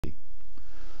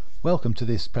Welcome to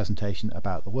this presentation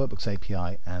about the Workbooks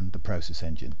API and the process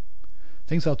engine.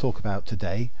 Things I'll talk about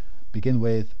today begin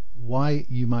with why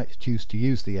you might choose to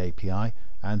use the API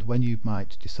and when you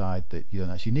might decide that you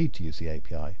don't actually need to use the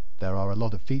API. There are a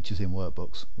lot of features in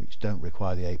Workbooks which don't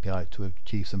require the API to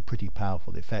achieve some pretty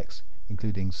powerful effects,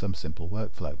 including some simple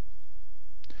workflow.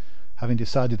 Having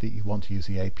decided that you want to use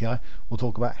the API, we'll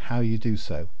talk about how you do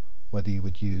so, whether you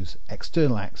would use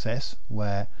external access,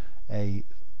 where a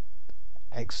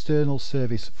external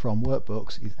service from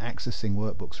Workbooks is accessing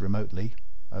Workbooks remotely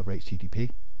over HTTP,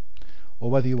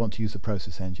 or whether you want to use the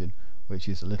process engine, which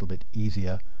is a little bit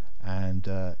easier and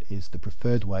is the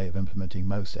preferred way of implementing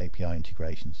most API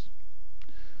integrations.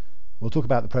 We'll talk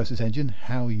about the process engine,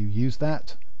 how you use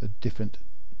that, the different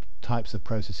types of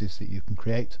processes that you can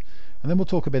create, and then we'll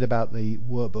talk a bit about the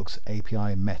Workbooks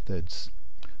API methods,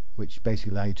 which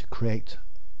basically allow you to create,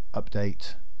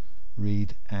 update,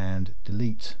 read and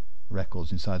delete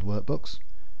records inside Workbooks,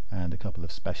 and a couple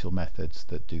of special methods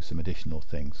that do some additional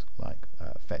things like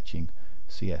fetching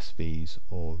CSVs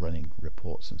or running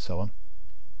reports and so on.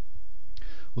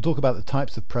 We'll talk about the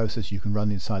types of process you can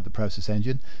run inside the process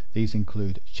engine. These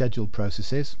include scheduled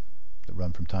processes that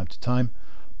run from time to time,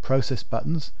 process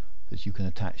buttons that you can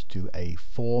attach to a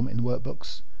form in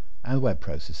Workbooks, and web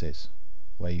processes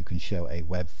where you can show a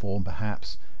web form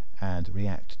perhaps and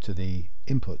react to the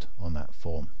input on that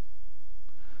form.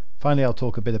 Finally, I'll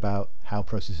talk a bit about how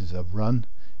processes are run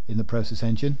in the process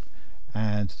engine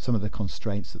and some of the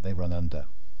constraints that they run under.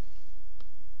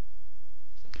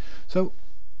 So,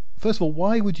 first of all,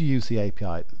 why would you use the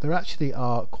API? There actually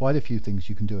are quite a few things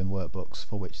you can do in Workbooks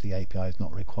for which the API is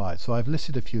not required. So I've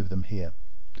listed a few of them here.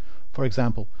 For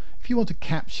example, if you want to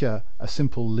capture a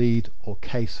simple lead or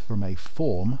case from a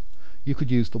form, you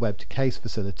could use the web to case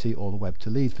facility or the web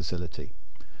to lead facility.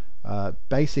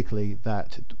 Basically,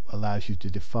 that allows you to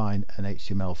define an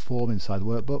HTML form inside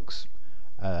Workbooks,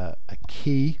 a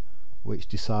key which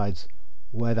decides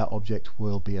where that object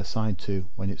will be assigned to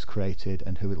when it's created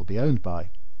and who it will be owned by.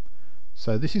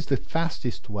 So this is the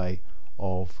fastest way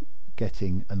of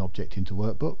getting an object into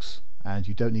Workbooks, and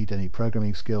you don't need any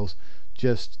programming skills,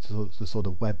 just the sort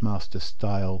of webmaster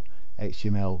style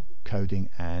HTML coding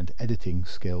and editing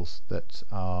skills that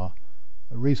are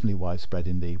reasonably widespread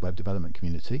in the web development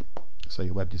community, so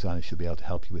your web designer should be able to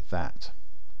help you with that.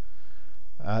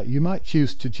 You might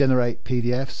choose to generate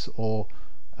PDFs or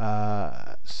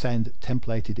send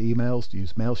templated emails, to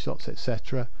use mail shots,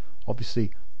 etc.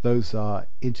 Obviously those are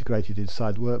integrated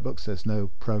inside Workbooks, there's no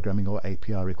programming or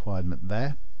API requirement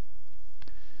there.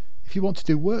 If you want to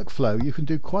do workflow, you can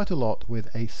do quite a lot with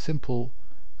a simple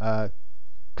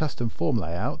custom form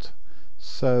layout.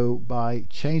 So by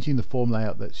changing the form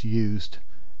layout that's used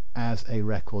as a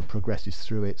record progresses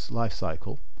through its life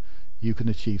cycle, you can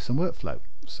achieve some workflow.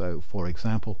 So for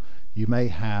example, you may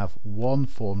have one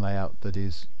form layout that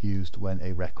is used when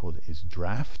a record is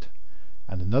draft,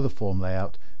 and another form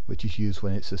layout which is used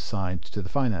when it's assigned to the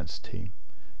finance team.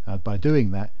 By doing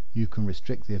that, you can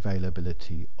restrict the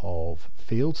availability of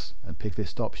fields and pick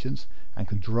list options and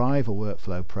can drive a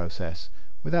workflow process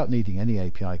without needing any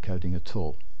API coding at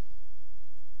all.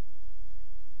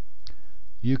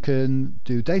 You can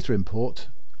do data import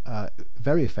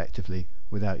very effectively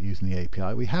without using the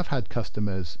API. We have had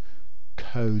customers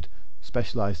code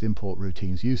specialized import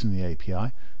routines using the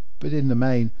API, but in the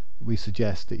main we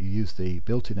suggest that you use the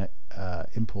built-in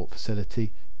import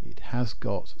facility. It has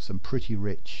got some pretty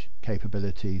rich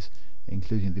capabilities,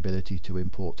 including the ability to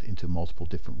import into multiple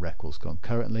different records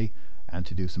concurrently and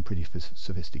to do some pretty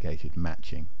sophisticated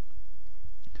matching.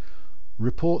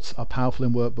 Reports are powerful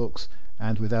in Workbooks,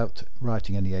 and without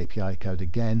writing any API code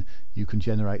again, you can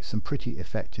generate some pretty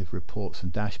effective reports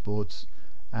and dashboards.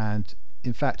 And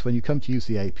in fact, when you come to use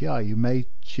the API, you may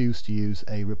choose to use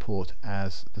a report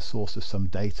as the source of some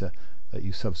data that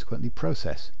you subsequently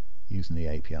process using the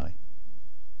API.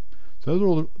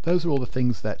 So those are all the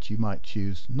things that you might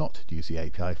choose not to use the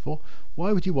API for.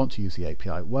 Why would you want to use the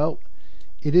API? Well,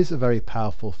 it is a very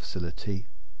powerful facility.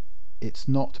 It's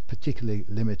not particularly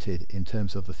limited in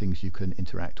terms of the things you can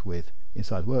interact with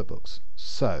inside Workbooks.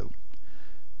 So,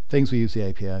 things we use the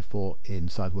API for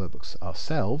inside Workbooks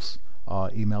ourselves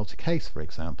are email to case, for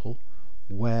example,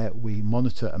 where we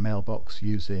monitor a mailbox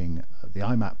using the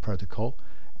IMAP protocol,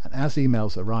 and as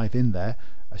emails arrive in there,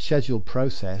 a scheduled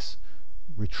process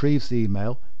retrieves the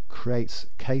email, creates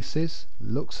cases,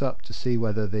 looks up to see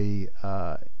whether the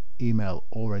email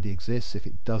already exists. If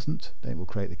it doesn't, then it will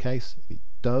create the case. If it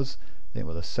does, then it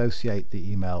will associate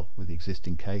the email with the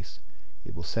existing case.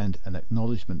 It will send an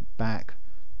acknowledgement back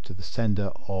to the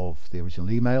sender of the original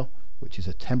email, which is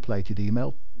a templated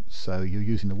email, So you're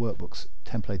using the Workbooks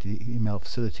templated email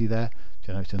facility there to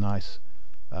generate a nice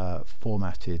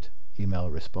formatted email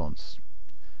response.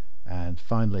 And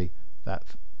finally, that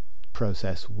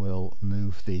process will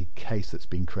move the case that's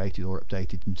been created or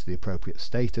updated into the appropriate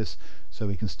status, so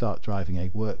we can start driving a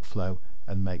workflow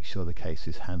and make sure the case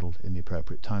is handled in the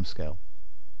appropriate timescale.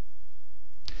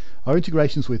 Our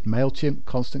integrations with MailChimp,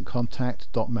 Constant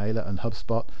Contact, dotMailer and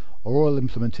HubSpot are all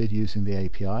implemented using the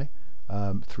API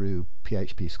through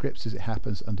PHP scripts, as it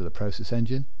happens, under the process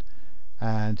engine.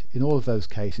 And in all of those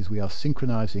cases we are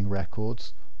synchronizing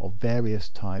records of various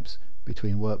types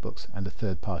between Workbooks and a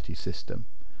third-party system.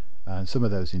 And some of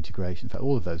those integrations, in fact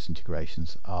all of those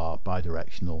integrations, are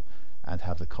bidirectional and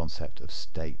have the concept of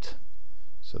state,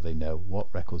 so they know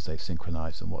what records they've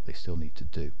synchronized and what they still need to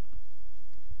do.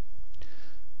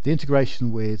 The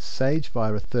integration with Sage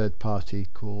via a third party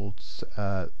called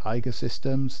Eiger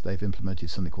Systems, they've implemented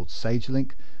something called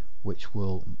Sagelink, which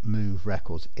will move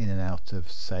records in and out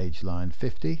of Sage line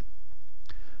 50.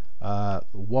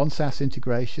 OneSaaS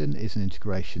integration is an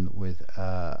integration with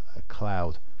a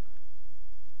cloud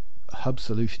hub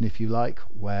solution, if you like,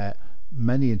 where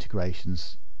many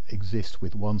integrations exist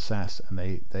with OneSaaS,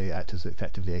 and they act as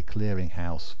effectively a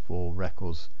clearinghouse for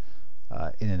records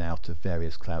in and out of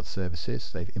various cloud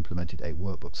services. They've implemented a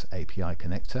Workbooks API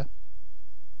connector.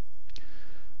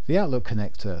 The Outlook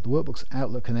connector, the Workbooks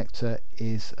Outlook connector,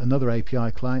 is another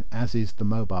API client, as is the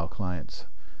mobile client.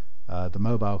 The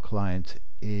mobile client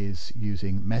is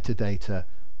using metadata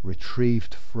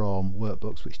retrieved from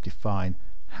Workbooks, which define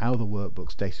how the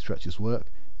Workbooks data structures work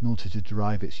in order to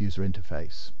derive its user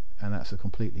interface, and that's a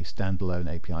completely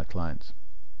standalone API client.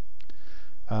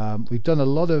 We've done a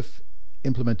lot of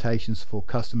implementations for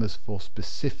customers for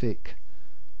specific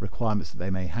requirements that they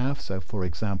may have. So for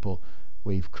example,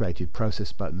 we've created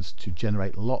process buttons to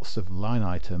generate lots of line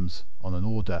items on an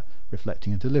order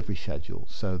reflecting a delivery schedule.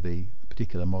 So the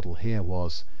particular model here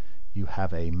was, you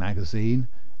have a magazine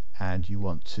and you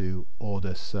want to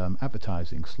order some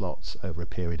advertising slots over a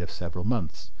period of several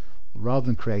months. Rather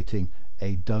than creating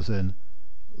a dozen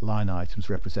line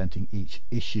items representing each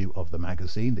issue of the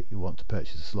magazine that you want to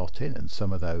purchase a slot in, and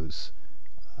some of those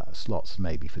slots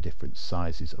may be for different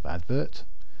sizes of advert,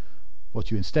 what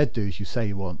you instead do is you say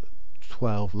you want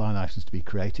 12 line items to be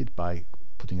created by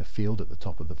putting a field at the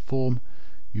top of the form.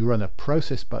 You run a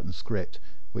process button script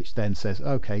which then says,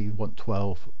 okay, you want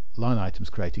 12 line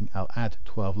items creating, I'll add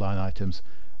 12 line items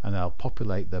and I'll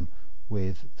populate them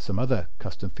with some other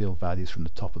custom field values from the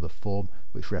top of the form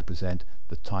which represent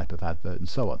the type of advert and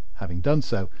so on. Having done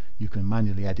so, you can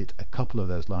manually edit a couple of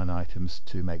those line items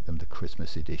to make them the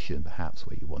Christmas edition, perhaps,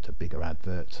 where you want a bigger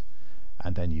advert,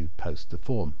 and then you post the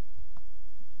form.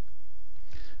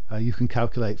 You can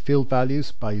calculate field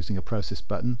values by using a process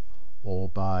button or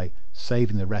by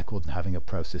saving the record and having a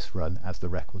process run as the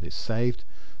record is saved.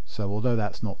 So although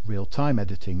that's not real-time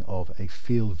editing of a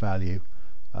field value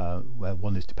where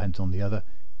one is dependent on the other,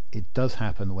 it does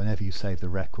happen whenever you save the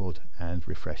record and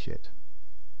refresh it.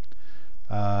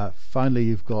 Finally,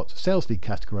 you've got sales lead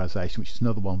categorization, which is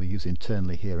another one we use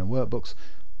internally here in Workbooks,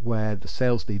 where the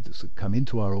sales leads that come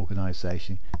into our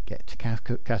organization get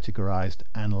categorized,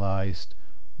 analyzed,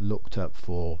 looked up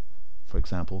for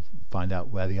example, find out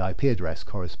where the IP address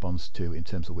corresponds to in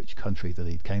terms of which country the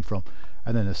lead came from,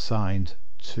 and then assigned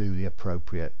to the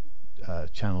appropriate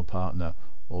channel partner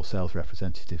or sales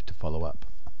representative to follow up.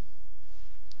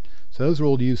 So those are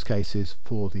all use cases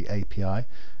for the API,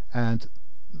 and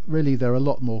really there are a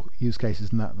lot more use cases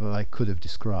than that I could have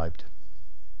described.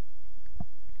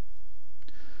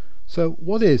 So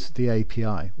what is the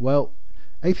API? Well,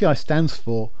 API stands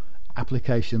for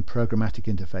Application Programmatic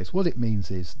Interface. What it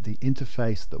means is the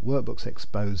interface that Workbooks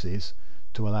exposes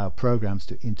to allow programs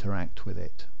to interact with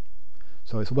it.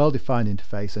 So it's a well-defined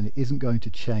interface, and it isn't going to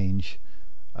change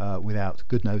without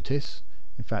good notice.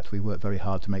 In fact, we work very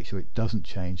hard to make sure it doesn't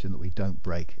change and that we don't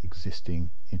break existing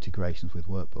integrations with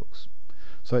Workbooks.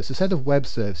 So it's a set of web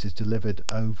services delivered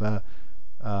over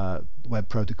web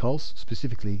protocols,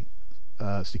 specifically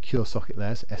secure socket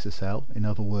layers, SSL. In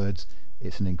other words,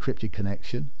 it's an encrypted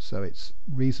connection, so it's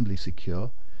reasonably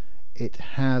secure. It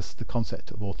has the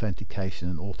concept of authentication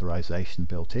and authorization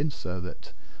built in, so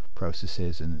that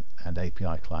processes and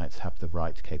API clients have the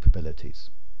right capabilities.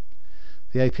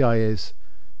 The API is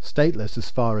stateless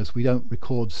as far as we don't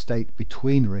record state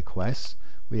between requests.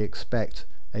 We expect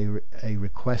a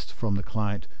request from the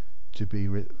client to be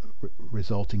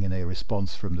resulting in a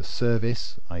response from the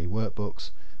service, i.e. Workbooks,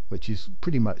 which is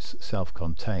pretty much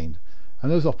self-contained. And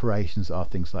those operations are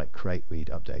things like create, read,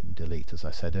 update and delete, as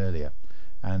I said earlier.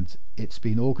 And it's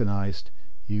been organized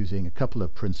using a couple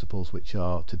of principles which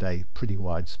are today pretty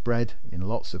widespread in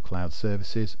lots of cloud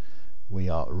services. We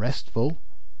are RESTful,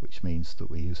 which means that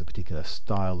we use a particular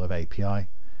style of API,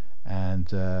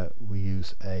 and we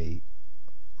use a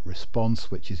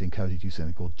response which is encoded using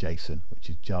something called JSON, which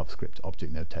is JavaScript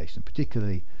object notation,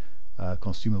 particularly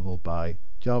consumable by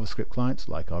JavaScript clients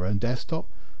like our own desktop,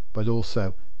 but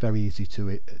also very easy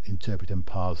to interpret and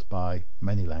parse by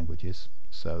many languages.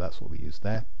 So that's what we use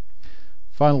there.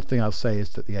 Final thing I'll say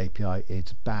is that the API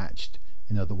is batched.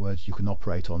 In other words, you can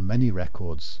operate on many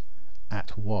records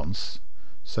at once.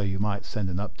 So you might send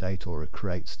an update or a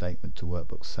create statement to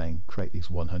Workbooks saying create these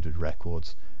 100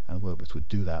 records, and Workbooks would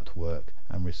do that work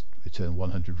and return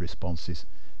 100 responses,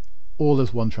 all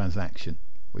as one transaction,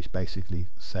 which basically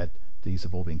said these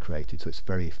have all been created. So it's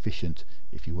very efficient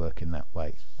if you work in that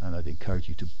way, and I'd encourage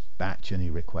you to batch any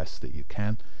requests that you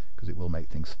can, because it will make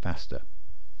things faster.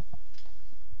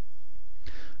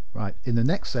 Right, in the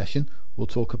next session we'll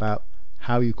talk about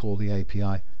how you call the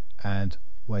API and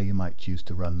where you might choose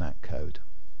to run that code.